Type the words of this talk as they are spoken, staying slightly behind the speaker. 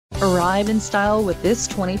Arrive in style with this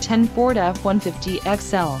 2010 Ford F-150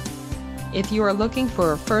 XL. If you are looking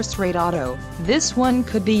for a first-rate auto, this one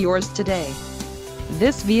could be yours today.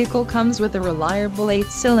 This vehicle comes with a reliable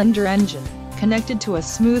 8-cylinder engine, connected to a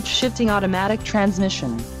smooth shifting automatic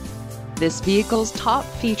transmission. This vehicle's top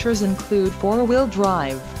features include 4-wheel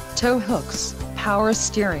drive, tow hooks, power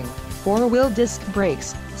steering, 4-wheel disc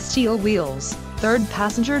brakes, steel wheels, 3rd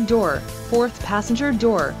passenger door, 4th passenger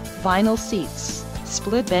door, vinyl seats,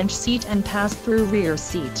 split bench seat and pass-through rear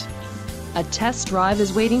seat. A test drive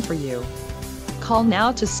is waiting for you. Call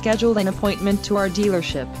now to schedule an appointment to our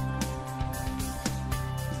dealership.